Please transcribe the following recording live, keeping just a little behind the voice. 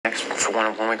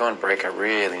for when we go on break, I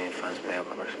really need to find some nail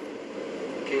clippers.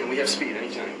 Okay, and we have speed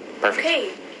anytime. Perfect.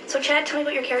 Okay, so Chad, tell me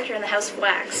about your character in the House of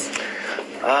Wax.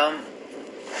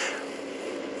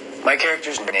 My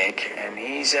character's Nick, and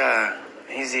he's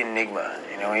the enigma.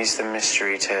 You know, he's the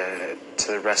mystery to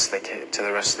the rest of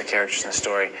the characters in the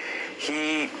story.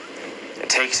 He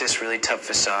takes this really tough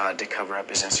facade to cover up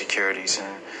his insecurities,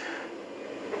 and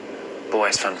boy,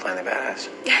 it's fun playing the badass.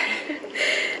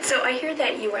 So I hear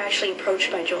that you were actually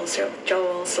approached by Joel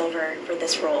Silver for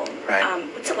this role. Right.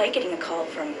 What's it like getting a call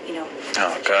from,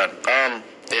 Oh, God.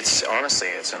 It's honestly,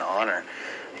 it's an honor.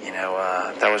 You know,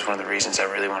 that was one of the reasons I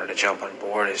really wanted to jump on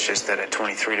board. It's just that at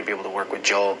 23, to be able to work with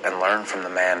Joel and learn from the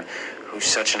man who's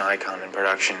such an icon in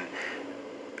production,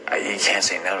 you can't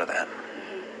say no to that.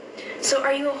 Mm-hmm. So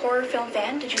are you a horror film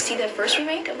fan? Did you see the first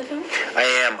remake of the film? I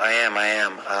am.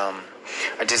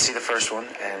 I did see the first one,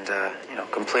 and,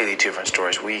 completely two different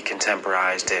stories. We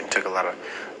contemporized it and took a lot of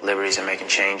liberties in making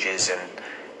changes, and,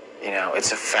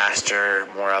 it's a faster,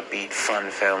 more upbeat,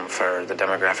 fun film for the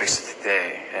demographics of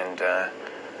today, and, I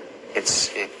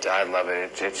love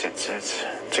it.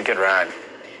 It's a good ride.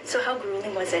 So how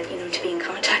grueling was it, to be in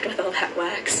contact with all that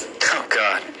wax? Oh,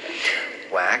 God.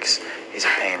 Wax is a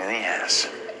pain in the ass.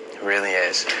 It really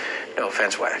is. No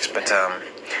offense, Wax, but,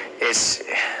 it's...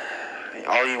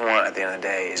 all you want at the end of the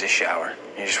day is a shower.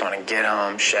 You just want to get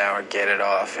home, shower, get it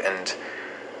off, and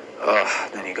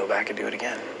then you go back and do it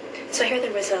again. So I hear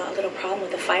there was a little problem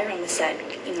with the fire on the set.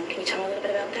 Can you tell me a little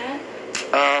bit about that?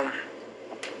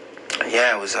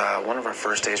 Yeah, it was one of our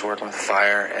first days working with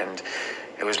fire, and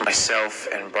it was myself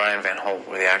and Brian Van Holt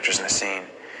were the actors in the scene,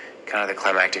 kind of the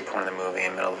climactic point of the movie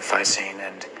in the middle of a fight scene,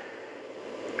 and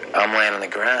I'm laying on the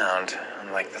ground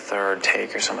on like the third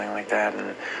take or something like that,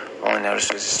 and all I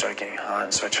noticed was it started getting hot,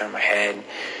 and so I turned my head,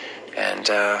 and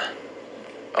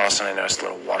all of a sudden I noticed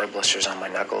little water blisters on my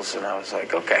knuckles, and I was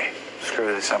like, okay,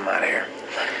 screw this, I'm out of here.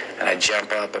 And I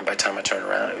jump up, and by the time I turned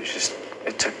around,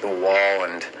 it took the wall,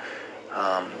 and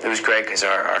it was great because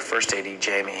our first AD,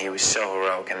 Jamie, he was so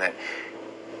heroic, and that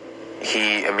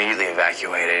he immediately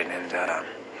evacuated, and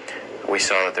we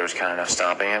saw that there was kind of no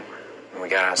stopping it. And we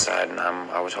got outside, and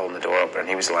I was holding the door open, and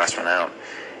he was the last one out,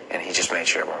 and he just made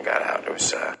sure everyone got out. It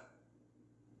was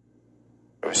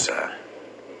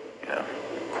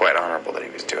quite honorable that he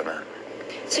was doing that.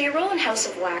 So your role in House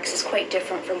of Wax is quite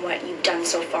different from what you've done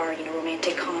so far,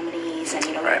 romantic comedies and,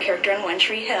 Right. your character in One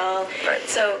Tree Hill. Right.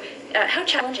 So how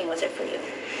challenging was it for you?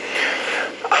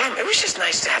 It was just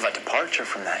nice to have a departure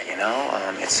from that,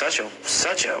 It's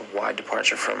such a wide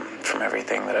departure from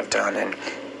everything that I've done, and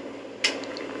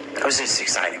it was just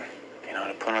exciting,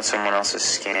 to put on someone else's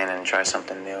skin and try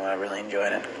something new. I really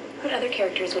enjoyed it. What other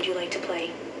characters would you like to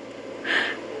play?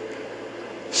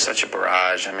 Such a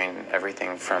barrage. I mean,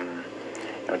 everything from,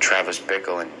 Travis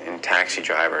Bickle in Taxi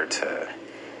Driver to,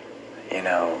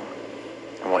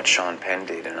 what Sean Penn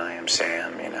did in I Am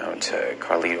Sam, to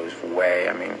Carlito's Way.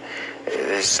 I mean,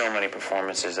 there's so many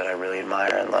performances that I really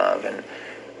admire and love, and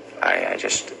I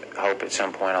just hope at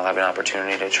some point I'll have an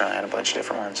opportunity to try out a bunch of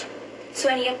different ones. So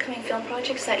any upcoming film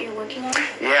projects that you're working on?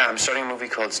 Yeah, I'm starting a movie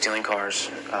called Stealing Cars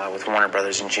with Warner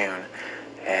Brothers in June,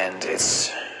 and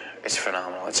it's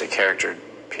phenomenal. It's a character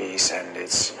piece, and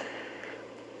it's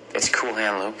Cool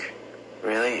Hand Luke.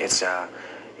 Really, it's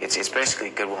basically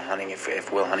Good Will Hunting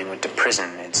if Will Hunting went to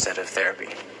prison instead of therapy.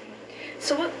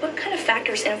 So what kind of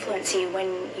factors influence you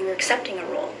when you're accepting a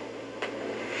role?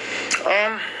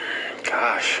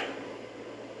 Gosh,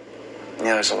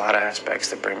 there's a lot of aspects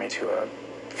that bring me to a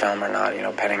film or not.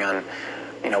 Depending on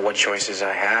what choices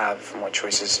I have and what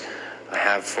choices I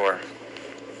have for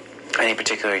any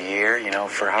particular year.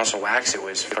 For House of Wax, it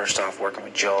was first off working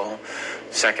with Joel.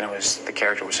 Second, it was the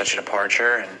character was such a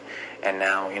departure, and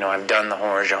now I've done the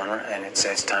horror genre, and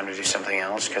it's time to do something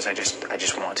else because I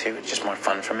just want to. It's just more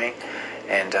fun for me,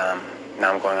 and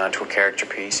now I'm going on to a character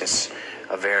piece. It's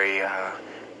a very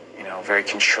very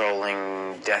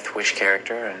controlling death wish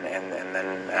character, and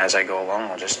then as I go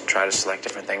along, I'll just try to select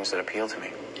different things that appeal to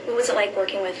me. What was it like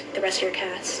working with the rest of your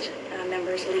cast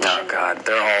members, Elisha? Oh, God,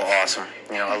 they're all awesome.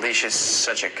 Alicia's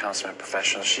such a consummate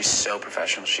professional. She's so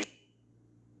professional. She's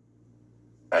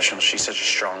such a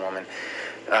strong woman.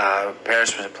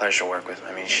 Paris was a pleasure to work with.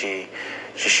 I mean, she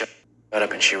showed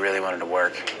up and she really wanted to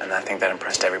work, and I think that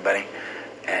impressed everybody.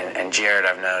 And Jared,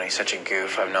 I've known, he's such a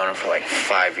goof. I've known him for like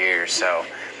 5 years, so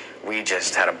we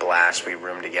just had a blast. We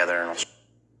roomed together in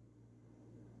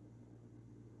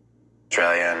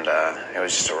Australia, and it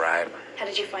was just a ride. How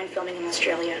did you find filming in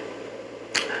Australia?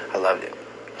 I loved it.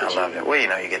 I loved it. Well, you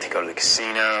get to go to the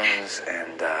casinos,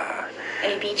 and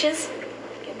Any beaches?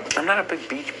 I'm not a big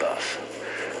beach buff.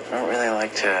 I don't really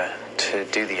like to to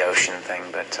do the ocean thing,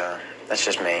 but that's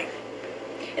just me.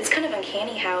 It's kind of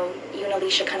uncanny how you and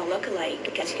Elisha kind of look alike,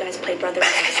 because you guys play brother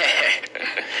and sister.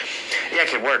 Yeah, it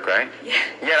could work, right? Yeah.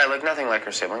 Yet I look nothing like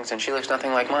her siblings, and she looks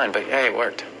nothing like mine, but hey, it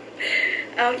worked.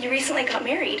 You recently got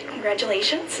married.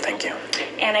 Congratulations. Thank you.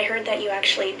 And I heard that you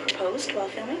actually proposed while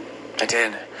filming. I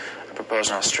did. I proposed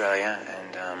in Australia,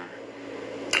 and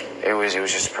it was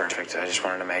just perfect. I just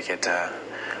wanted to make it a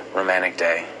romantic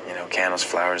day. You know, candles,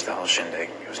 flowers, the whole shindig.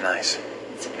 It was nice.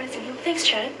 Surprising you. Thanks,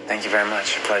 Chad. Thank you very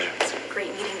much. Pleasure. It's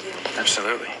great meeting you.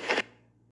 Absolutely.